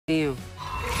You.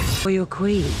 For your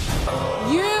queen.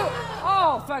 You?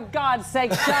 Oh, for God's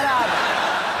sake, shut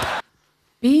up.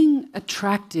 Being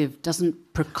attractive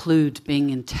doesn't preclude being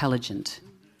intelligent.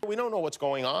 We don't know what's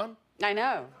going on. I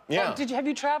know. Yeah. Well, have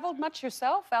you traveled much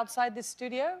yourself outside this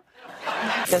studio?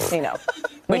 Just so you know.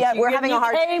 We're having a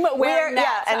hard time.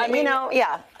 Yeah, and I mean,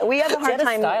 we have a hard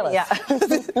time. Yeah.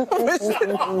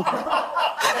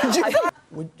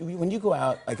 When you go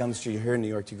out, like on the street, you're here in New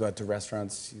York, do you go out to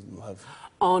restaurants you love?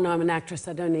 Oh, no, I'm an actress.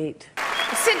 I don't eat.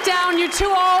 Sit down. You're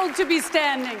too old to be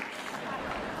standing.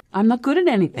 I'm not good at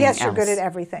anything Yes, else. you're good at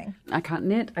everything. I can't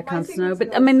knit, I can't sew,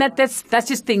 but I mean that's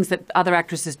just things that other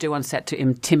actresses do on set to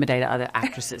intimidate other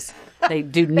actresses. They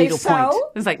do needlepoint.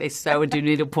 It's like they sew and do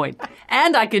needlepoint.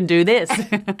 And I can do this.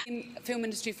 In the film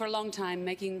industry for a long time,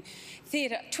 making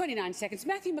theatre 29 seconds.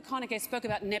 Matthew McConaughey spoke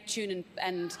about Neptune,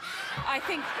 and I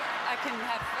think I can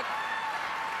have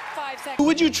 5 seconds. Who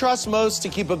would you trust most to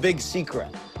keep a big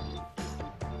secret?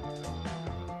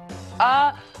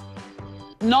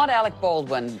 Not Alec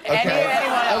Baldwin. Okay.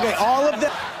 Anyone else. Okay, all of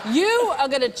them. You are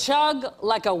going to chug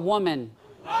like a woman.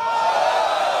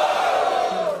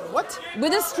 What?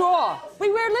 With a straw.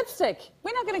 We wear lipstick.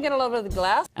 We're not going to get all over the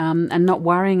glass. And not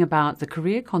worrying about the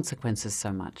career consequences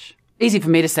so much. Easy for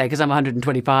me to say because I'm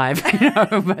 125, you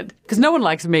know, but because no one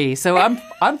likes me, so I'm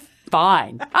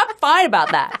fine. I'm fine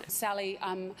about that. Sally,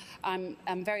 I'm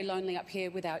very lonely up here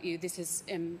without you. This is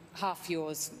half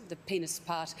yours, the penis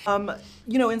part.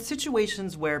 You know, in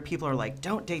situations where people are like,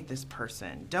 don't date this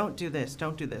person, don't do this,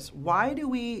 don't do this, why do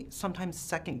we sometimes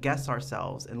second guess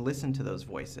ourselves and listen to those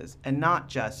voices and not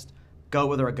just go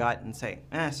with our gut and say,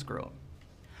 screw them?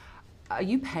 Are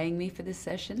you paying me for this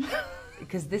session?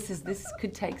 Because this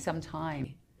could take some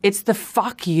time. It's the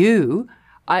fuck you.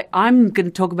 I'm going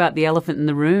to talk about the elephant in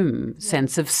the room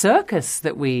sense of circus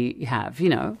that we have, you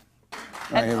know.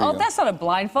 That's not a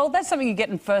blindfold. That's something you get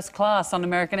in first class on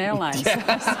American Airlines.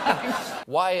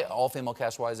 Why all-female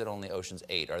cast? Why is it only Ocean's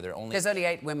 8? Are there only... There's only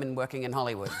 8 women working in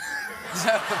Hollywood.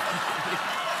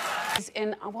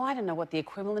 Well, I don't know what the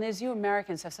equivalent is. You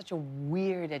Americans have such a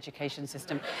weird education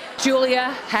system.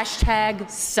 Julia,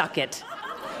 #suck it.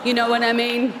 You know what I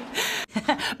mean?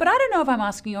 But I don't know if I'm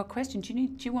asking you a question. Do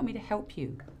you want me to help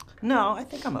you? No, I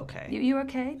think I'm okay. You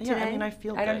okay today? Yeah, I mean, I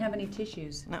feel good. I don't have any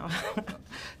tissues. No.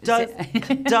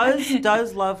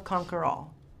 Does love conquer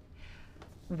all?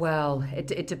 Well,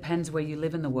 it depends where you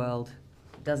live in the world,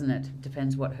 doesn't it? It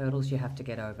depends what hurdles you have to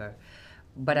get over.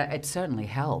 But it certainly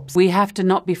helps. We have to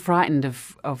not be frightened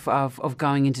of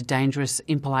going into dangerous,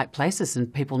 impolite places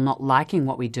and people not liking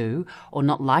what we do or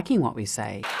not liking what we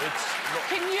say.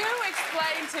 Can you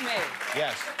explain to me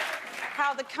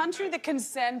how the country that can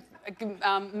send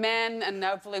men and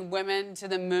hopefully women to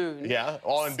the moon and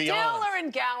beyond still are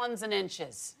in gallons and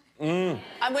inches? And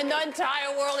when the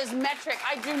entire world is metric,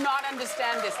 I do not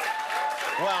understand this.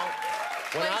 Well,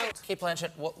 Cate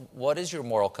Blanchett, what is your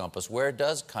moral compass? Where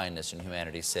does kindness and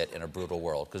humanity sit in a brutal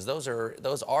world? Because those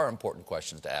are important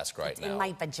questions to ask right now. In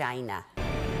my vagina.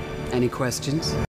 Any questions?